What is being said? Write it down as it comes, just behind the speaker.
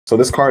So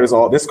this card is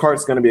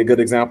going to be a good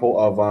example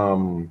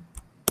of,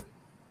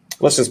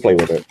 let's just play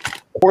with it.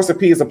 The force of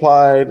P is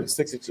applied,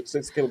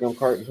 6 kilogram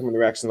cart, determine the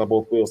reactions on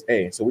both wheels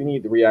A. So we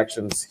need the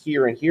reactions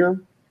here and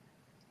here.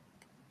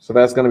 So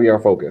that's going to be our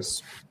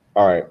focus.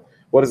 All right.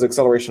 What is the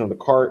acceleration of the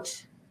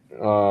cart?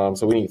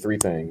 So we need 3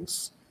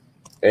 things.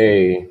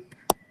 A,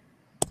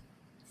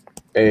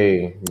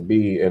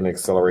 B, and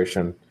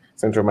acceleration.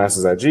 Center of mass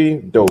is at G.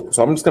 Dope.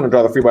 So I'm just going to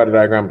draw the free body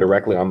diagram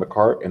directly on the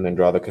cart and then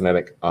draw the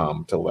kinetic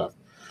to the left.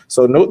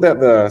 So note that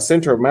the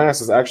center of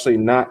mass is actually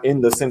not in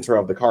the center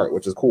of the cart,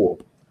 which is cool.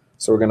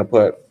 So we're going to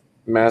put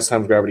mass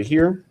times gravity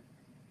here,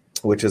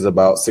 which is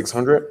about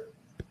 600.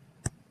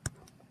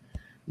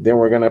 Then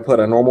we're going to put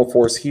a normal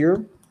force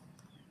here,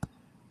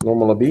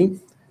 normal of B,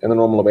 and the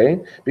normal of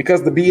A.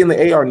 Because the B and the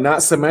A are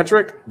not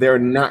symmetric, they're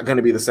not going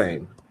to be the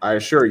same. I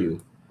assure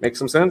you. Make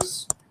some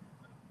sense?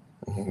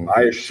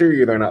 I assure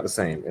you they're not the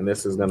same. And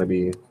this is going to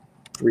be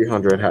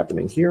 300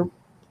 happening here.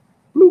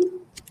 Bloop.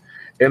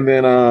 And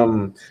then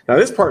now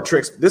this part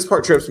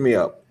trips me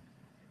up.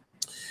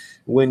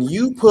 When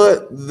you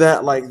put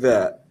that like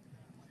that,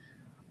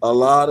 a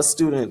lot of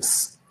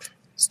students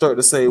start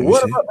to say,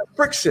 what about the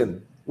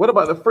friction? What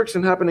about the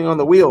friction happening on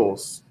the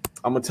wheels?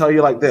 I'm gonna tell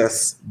you like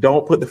this: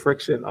 don't put the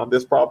friction on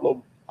this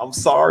problem. I'm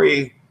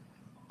sorry.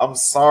 I'm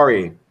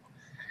sorry.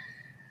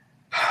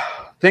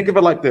 Think of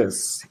it like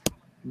this.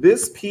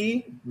 This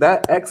P,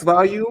 that X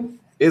value,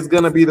 is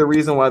gonna be the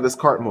reason why this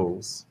cart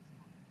moves.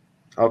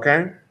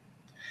 Okay?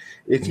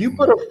 If you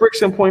put a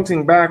friction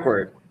pointing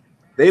backward,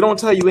 they don't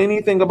tell you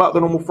anything about the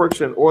normal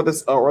friction or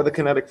this or the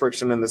kinetic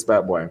friction in this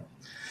bad boy.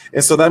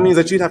 And so that means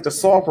that you'd have to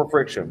solve for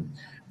friction.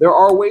 There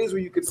are ways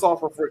where you could solve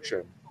for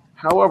friction.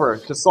 However,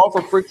 to solve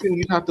for friction,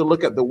 you'd have to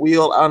look at the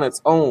wheel on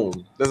its own.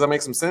 Does that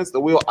make some sense? The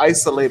wheel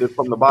isolated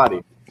from the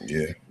body.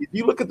 Yeah. If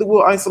you look at the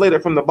wheel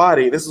isolated from the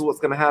body, this is what's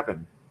going to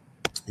happen.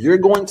 You're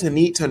going to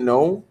need to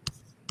know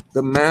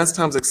the mass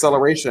times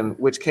acceleration,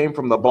 which came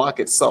from the block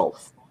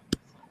itself.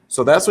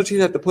 So that's what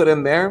you have to put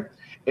in there.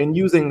 And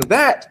using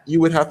that, you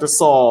would have to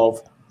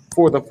solve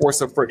for the force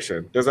of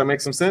friction. Does that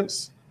make some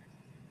sense?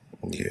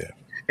 Yeah.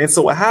 And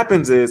so what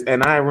happens is,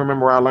 and I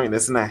remember I learned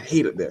this and I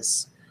hated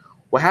this.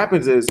 What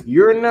happens is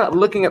you're not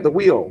looking at the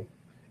wheel.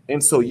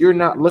 And so you're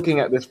not looking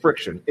at this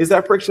friction. Is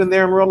that friction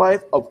there in real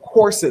life? Of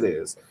course it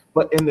is.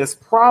 But in this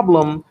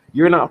problem,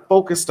 you're not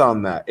focused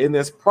on that. In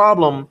this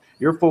problem,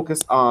 you're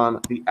focused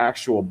on the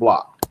actual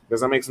block.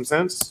 Does that make some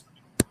sense?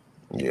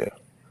 Yeah.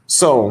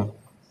 So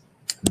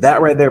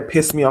that right there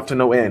pissed me off to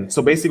no end.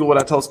 So basically what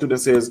I tell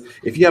students is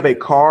if you have a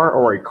car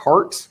or a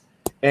cart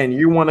and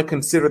you want to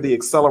consider the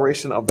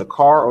acceleration of the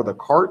car or the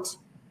cart,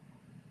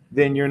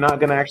 then you're not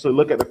going to actually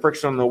look at the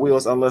friction on the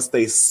wheels unless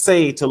they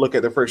say to look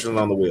at the friction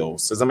on the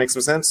wheels. Does that make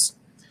some sense?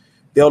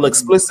 They'll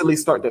explicitly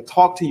start to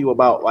talk to you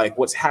about like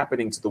what's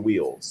happening to the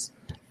wheels.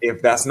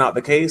 If that's not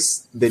the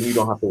case, then you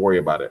don't have to worry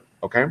about it.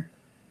 Okay.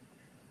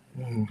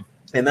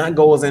 And that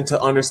goes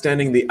into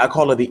understanding I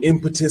call it the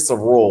impetus of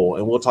roll.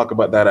 And we'll talk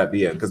about that at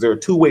the end because there are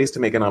 2 ways to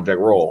make an object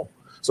roll.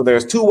 So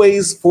there's 2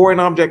 ways for an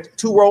object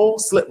to roll,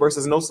 slip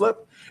versus no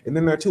slip. And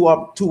then there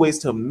are two ways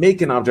to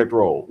make an object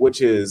roll,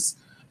 which is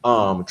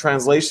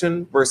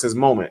translation versus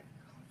moment.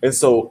 And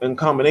so in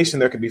combination,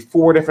 there could be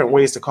 4 different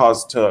ways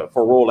for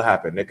roll to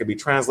happen. There could be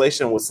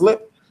translation with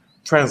slip,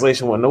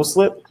 translation with no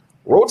slip,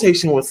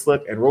 rotation with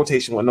slip, and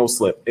rotation with no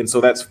slip. And so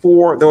that's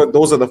 4.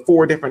 Those are the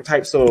 4 different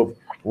types of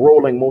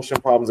rolling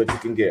motion problems that you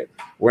can get.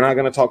 We're not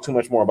going to talk too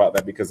much more about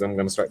that because I'm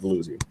going to start to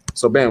lose you.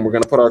 So bam, we're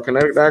going to put our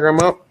kinetic diagram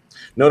up.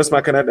 Notice my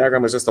kinetic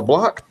diagram is just a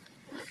block.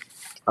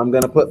 I'm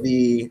going to put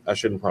I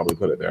shouldn't probably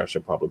put it there. I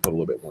should probably put a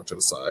little bit more to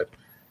the side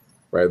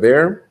right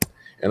there.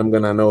 And I'm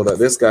going to know that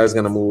this guy's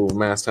going to move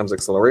mass times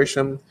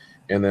acceleration.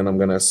 And then I'm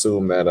going to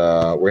assume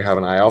that we have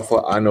an I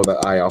alpha. I know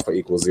that I alpha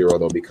equals 0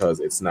 though, because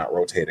it's not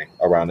rotating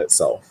around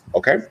itself.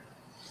 Okay.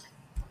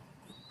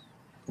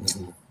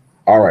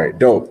 All right,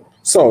 dope.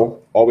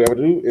 So all we have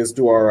to do is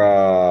do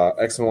our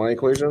X and Y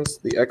equations.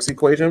 The X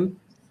equation,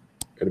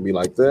 it'll be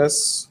like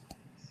this.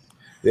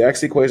 The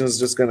X equation is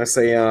just going to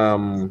say,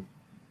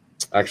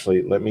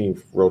 actually, let me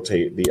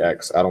rotate the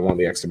X. I don't want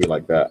the X to be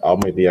like that. I'll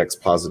make the X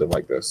positive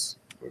like this.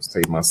 Let's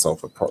save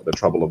myself the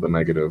trouble of the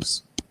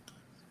negatives.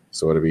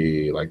 So it'll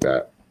be like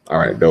that. All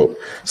right, dope.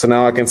 So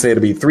now I can say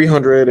it'll be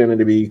 300 and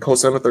it'll be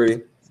cosine of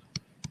 30.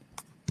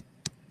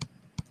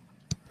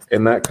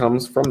 And that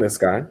comes from this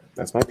guy.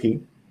 That's my P.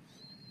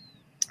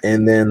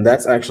 And then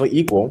that's actually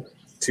equal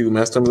to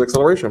mass times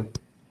acceleration,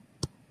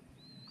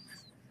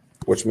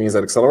 which means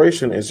that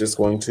acceleration is just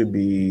going to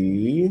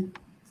be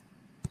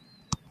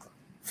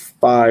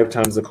 5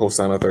 times the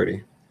cosine of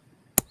 30,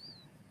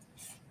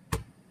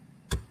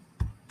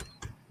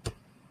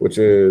 which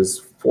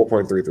is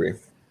 4.33.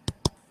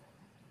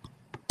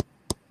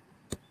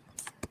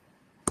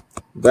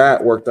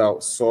 That worked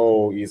out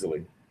so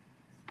easily.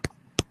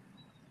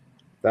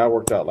 That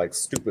worked out like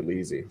stupidly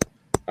easy.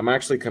 I'm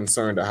actually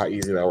concerned at how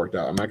easy that worked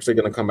out. I'm actually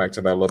going to come back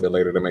to that a little bit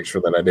later to make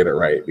sure that I did it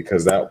right,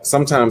 because that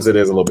sometimes it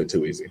is a little bit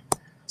too easy.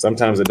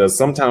 Sometimes it does.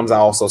 Sometimes I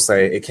also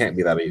say it can't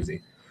be that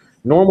easy.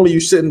 Normally you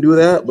shouldn't do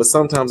that, but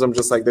sometimes I'm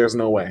just like, there's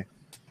no way.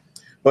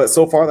 But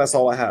so far, that's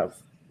all I have.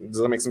 Does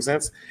that make some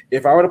sense?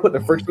 If I were to put the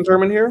friction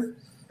term in here,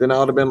 then I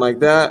would have been like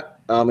that,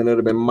 and it would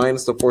have been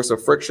minus the force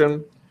of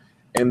friction.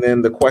 And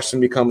then the question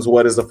becomes,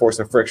 what is the force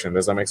of friction?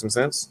 Does that make some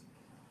sense?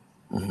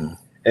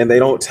 And they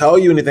don't tell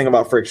you anything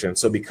about friction.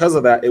 So because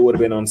of that, it would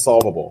have been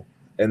unsolvable.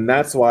 And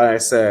that's why I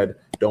said,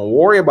 don't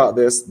worry about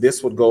this.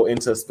 This would go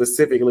into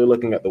specifically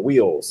looking at the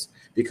wheels,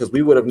 because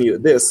we would have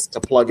needed this to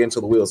plug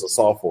into the wheels to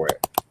solve for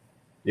it.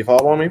 You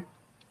follow me?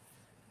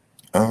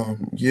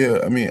 Yeah,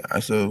 I mean,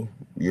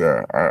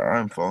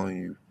 I'm following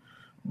you.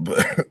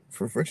 But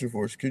for friction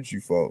force, couldn't you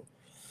fault?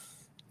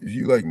 If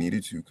you like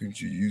needed to,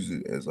 couldn't you use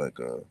it as like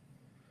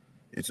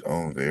its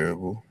own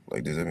variable?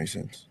 Like, does that make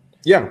sense?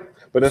 Yeah,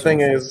 but the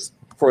thing is,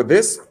 for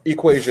this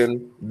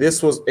equation,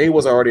 A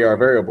was already our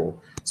variable.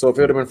 So if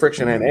it would have been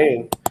friction and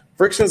A,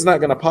 friction's not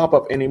going to pop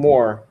up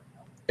anymore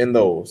in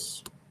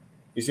those.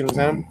 You see what I'm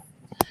saying?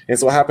 And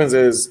so what happens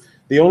is,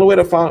 the only way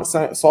to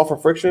solve for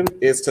friction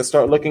is to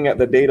start looking at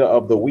the data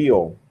of the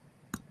wheel.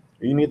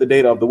 You need the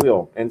data of the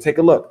wheel. And take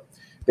a look.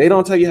 They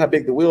don't tell you how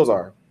big the wheels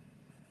are.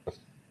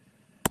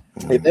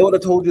 If they would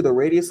have told you the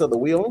radius of the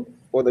wheel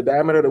or the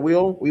diameter of the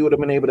wheel, we would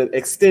have been able to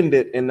extend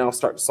it and now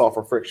start to solve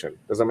for friction.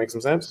 Does that make some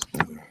sense?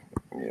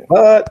 Yeah.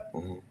 But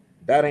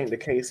that ain't the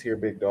case here,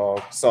 big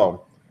dog.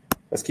 So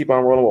let's keep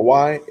on rolling with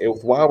y.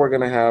 With y, we're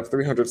going to have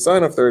 300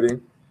 sine of 30.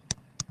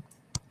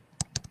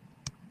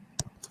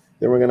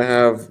 Then we're going to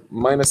have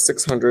minus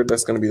 600.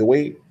 That's going to be the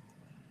weight,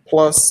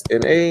 plus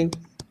NA,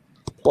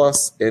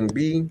 plus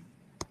NB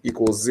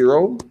equals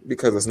 0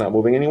 because it's not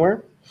moving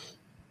anywhere.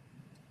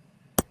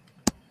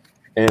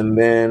 And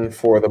then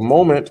for the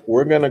moment,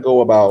 we're going to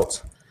go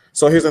about,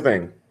 so here's the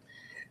thing.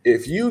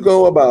 If you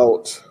go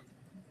about,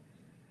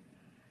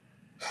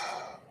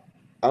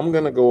 I'm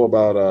going to go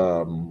about,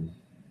 oh,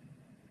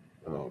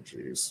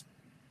 geez.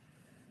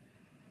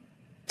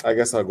 I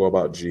guess I'll go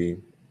about G,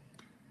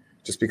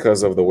 just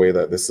because of the way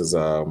that this is,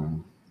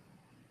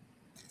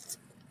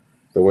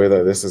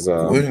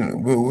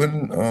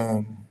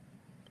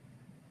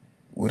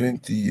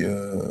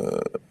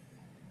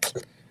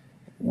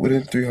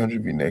 wouldn't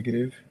 300 be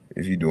negative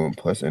if you're doing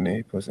plus NA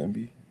plus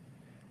NB?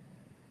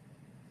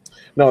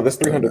 No, this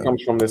 300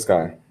 comes from this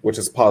guy, which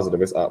is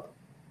positive. It's up.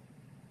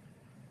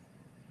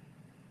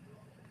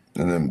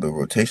 And then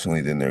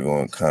rotationally, then they're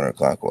going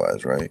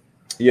counterclockwise, right?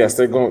 Yes,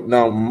 they're going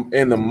now.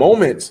 In the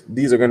moment,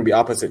 these are going to be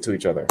opposite to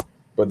each other,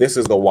 but this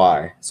is the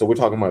Y. So we're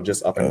talking about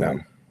just up and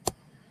down.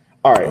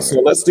 All right, so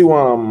let's pick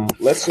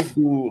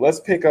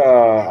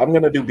I'm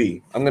going to do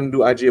B. I'm going to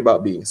do IG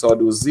about B. So I'll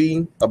do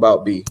Z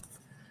about B.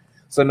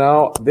 So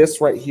now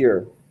this right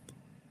here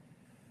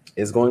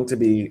is going to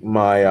be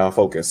my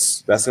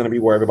focus. That's going to be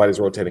where everybody's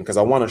rotating, because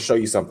I want to show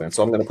you something.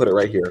 So I'm going to put it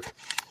right here,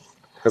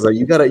 because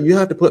you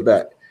have to put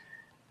that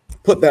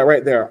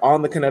right there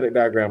on the kinetic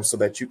diagram so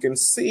that you can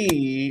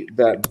see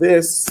that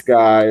this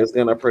guy is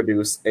going to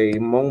produce a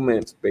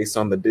moment based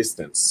on the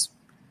distance.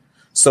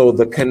 So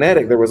the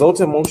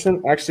resultant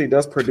motion actually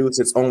does produce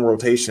its own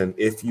rotation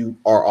if you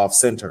are off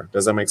center.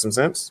 Does that make some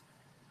sense?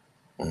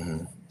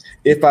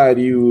 If I had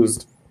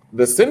used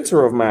the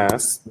center of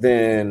mass,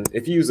 then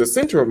if you use the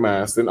center of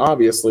mass, then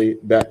obviously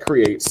that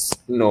creates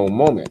no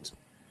moment.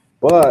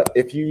 But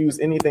if you use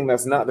anything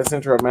that's not the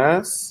center of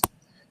mass,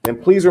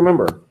 then please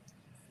remember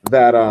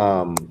that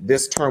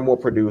this term will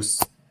produce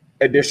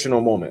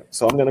additional moment.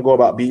 So I'm going to go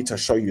about B to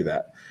show you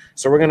that.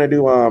 So we're going to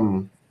do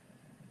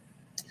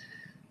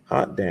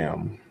hot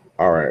damn.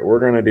 All right, we're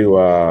going to do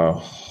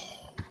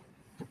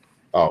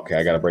okay,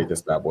 I got to break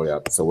this bad boy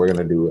up. So we're going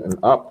to do an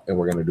up and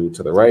we're going to do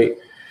to the right.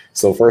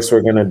 So first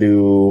we're going to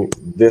do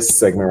this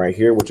segment right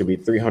here, which would be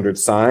 300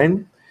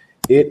 sine.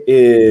 It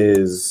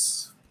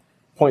is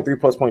 0.3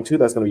 plus 0.2.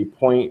 That's going to be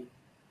 0.08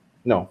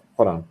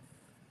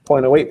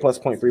 plus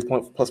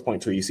 0.3 plus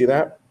 0.2. You see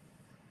that?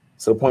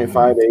 So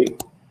 0.58.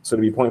 So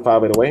to be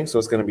 0.58 away. So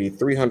it's going to be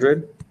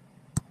 300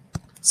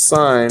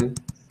 sine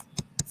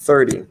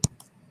 30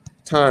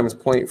 times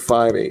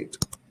 0.58.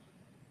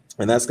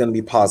 And that's going to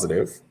be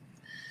positive.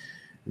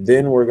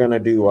 Then we're going to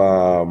do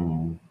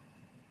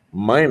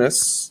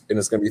minus, and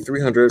it's going to be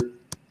 300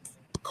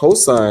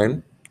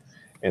 cosine,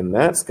 and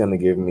that's going to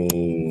give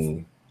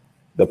me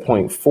the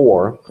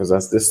 0.4, because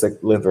that's this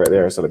length right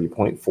there, so it'll be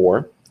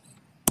 0.4.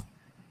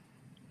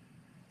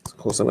 So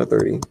cosine of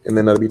 30, and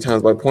then that'll be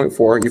times by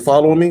 0.4. You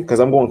following me? Because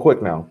I'm going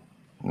quick now.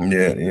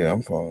 Yeah,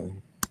 I'm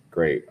following.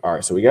 Great. All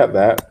right, so we got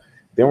that.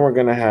 Then we're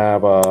going to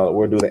have,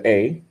 we'll do the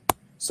A.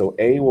 So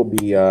A will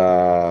be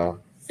NA.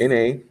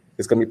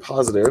 It's going to be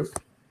positive.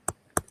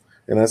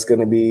 And that's going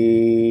to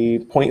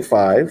be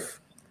 0.5.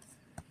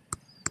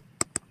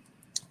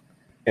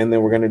 And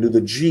then we're going to do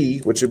the G,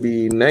 which would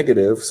be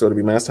negative. So it'll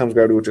be mass times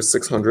gravity, which is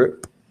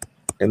 600.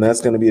 And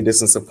that's going to be a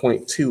distance of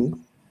 0.2.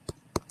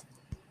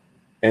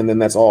 And then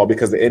that's all,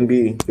 because the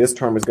NB, this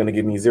term is going to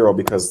give me 0,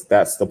 because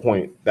that's the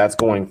point. That's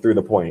going through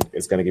the point.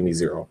 It's going to give me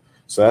 0.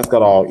 So that's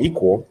got all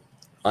equal.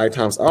 I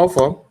times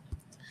alpha.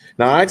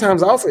 Now I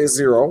times alpha is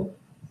 0.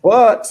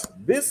 But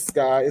this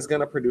guy is going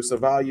to produce a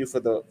value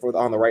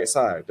on the right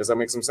side. Does that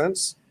make some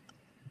sense?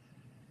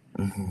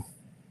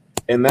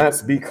 And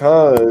that's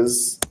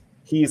because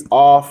He's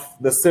off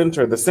the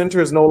center. The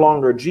center is no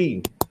longer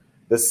G.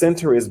 The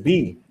center is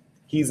B.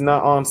 He's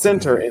not on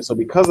center. And so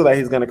because of that,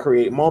 he's going to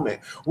create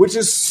moment, which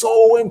is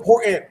so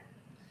important.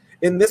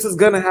 And this is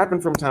going to happen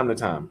from time to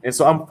time. And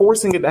so I'm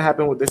forcing it to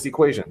happen with this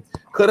equation.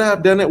 Could I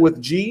have done it with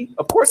G?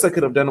 Of course I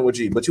could have done it with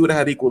G, but you would have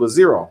had equal to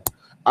 0.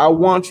 I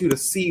want you to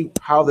see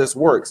how this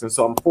works. And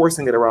so I'm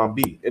forcing it around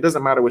B. It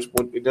doesn't matter which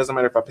one. It doesn't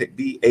matter if I pick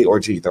B, A, or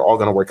G. They're all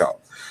going to work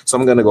out. So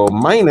I'm going to go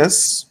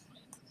minus,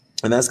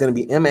 and that's going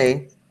to be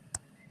MA,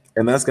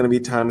 and that's going to be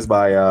times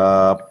by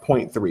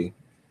 0.3.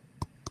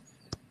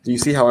 Do you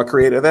see how I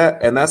created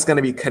that? And that's going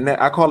to be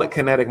I call it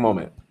kinetic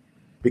moment,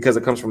 because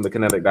it comes from the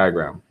kinetic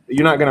diagram.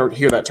 You're not going to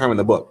hear that term in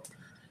the book.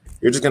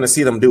 You're just going to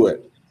see them do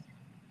it.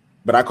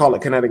 But I call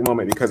it kinetic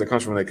moment because it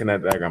comes from the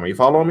kinetic diagram. Are you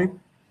following me?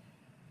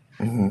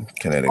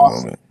 Kinetic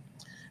moment.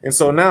 And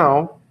so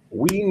now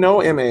we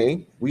know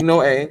MA, we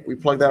know A, we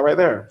plug that right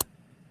there.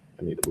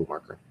 I need a blue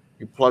marker.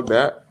 You plug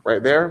that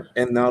right there.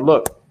 And now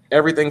look,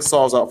 everything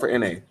solves out for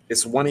NA.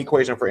 It's one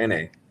equation for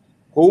NA.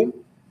 Cool?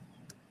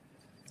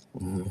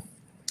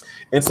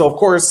 And so, of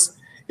course,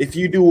 if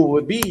you do it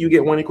with B, you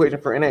get one equation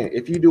for NA.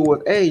 If you do it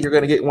with A, you're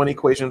going to get one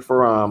equation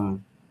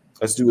for,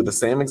 let's do the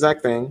same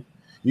exact thing.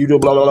 You do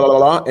blah, blah, blah, blah,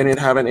 blah, and then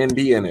have an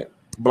NB in it.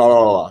 Blah,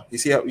 blah, blah, blah. You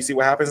see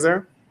what happens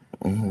there?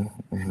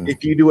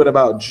 If you do it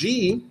about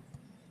G,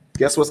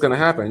 guess what's going to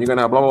happen? You're going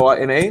to have blah, blah,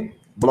 blah, NA,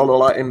 blah, blah,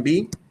 blah,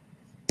 NB,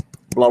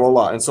 blah, blah,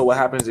 blah. And so what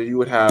happens is you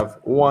would have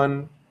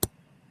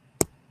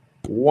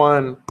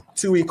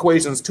two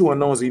equations, two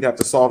unknowns, that you'd have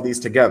to solve these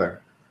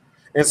together.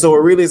 And so it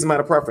really is a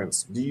matter of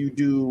preference. Do you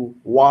do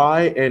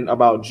Y and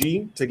about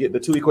G to get the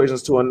two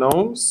equations, two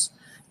unknowns?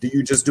 Do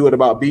you just do it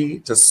about B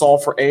to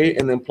solve for A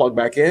and then plug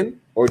back in?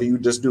 Or do you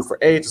just do for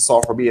A to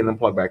solve for B and then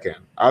plug back in?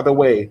 Either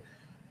way,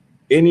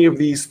 any of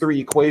these three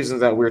equations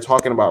that we're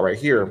talking about right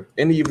here,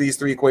 any of these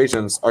three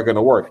equations are going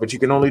to work, but you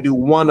can only do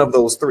one of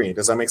those three.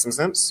 Does that make some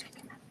sense?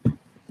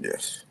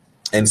 Yes.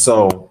 And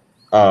so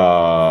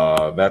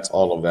that's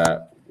all of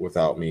that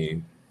without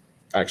me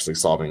actually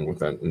solving with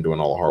that and doing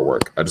all the hard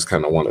work. I just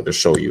kind of wanted to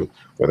show you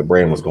where the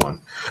brain was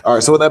going. All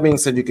right, so with that being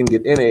said, you can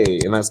get NA,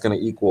 and that's going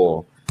to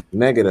equal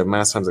negative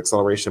mass times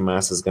acceleration.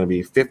 Mass is going to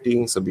be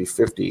 50, so it'll be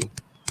 50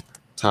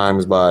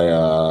 times by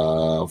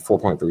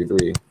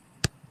 4.33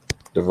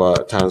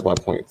 times by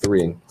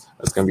 0.3.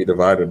 That's going to be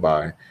divided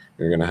by,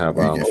 you're going to have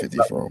 50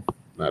 from?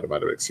 Not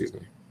divided, excuse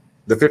me.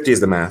 The 50 is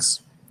the mass.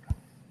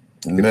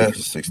 The mass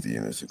is 60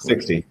 in this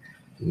equation. 60.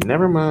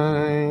 Never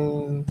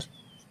mind.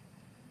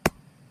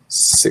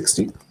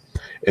 60.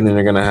 And then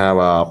you're going to have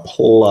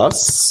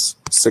plus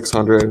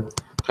 600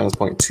 times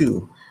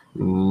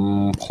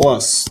 0.2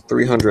 plus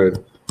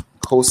 300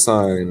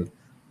 cosine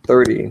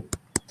 30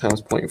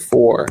 times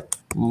 0.4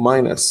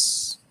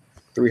 minus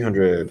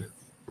 300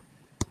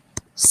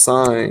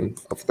 sine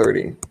of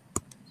 30.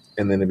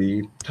 And then it'd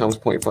be times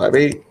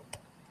 0.58.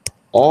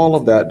 All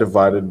of that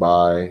divided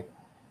by,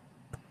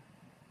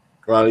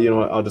 well, you know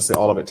what? I'll just say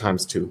all of it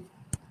times 2.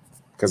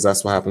 Because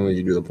that's what happens when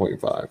you do the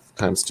 0.5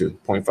 times 2.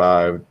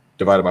 0.5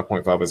 divided by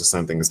 0.5 is the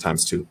same thing as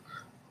times 2.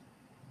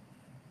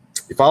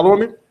 You following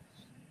me?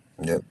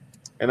 Yep.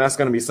 And that's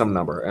going to be some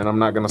number. And I'm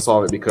not going to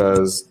solve it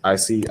because I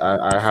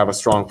have a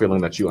strong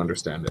feeling that you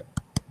understand it.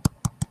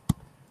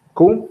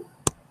 Cool?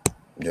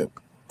 Yep.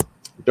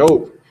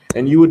 Dope.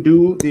 And you would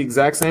do the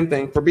exact same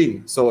thing for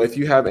B. So if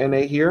you have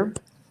NA here,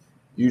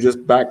 you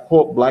just back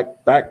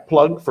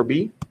plug for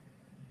B.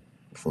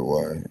 For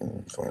Y,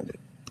 find it.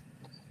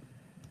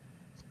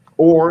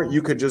 Or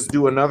you could just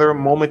do another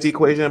moment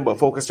equation, but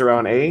focused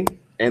around A,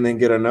 and then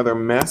get another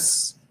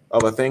mess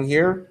of a thing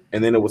here,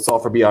 and then it would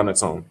solve for B on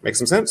its own. Make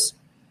some sense?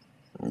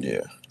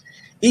 Yeah.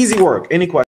 Easy work. Any questions?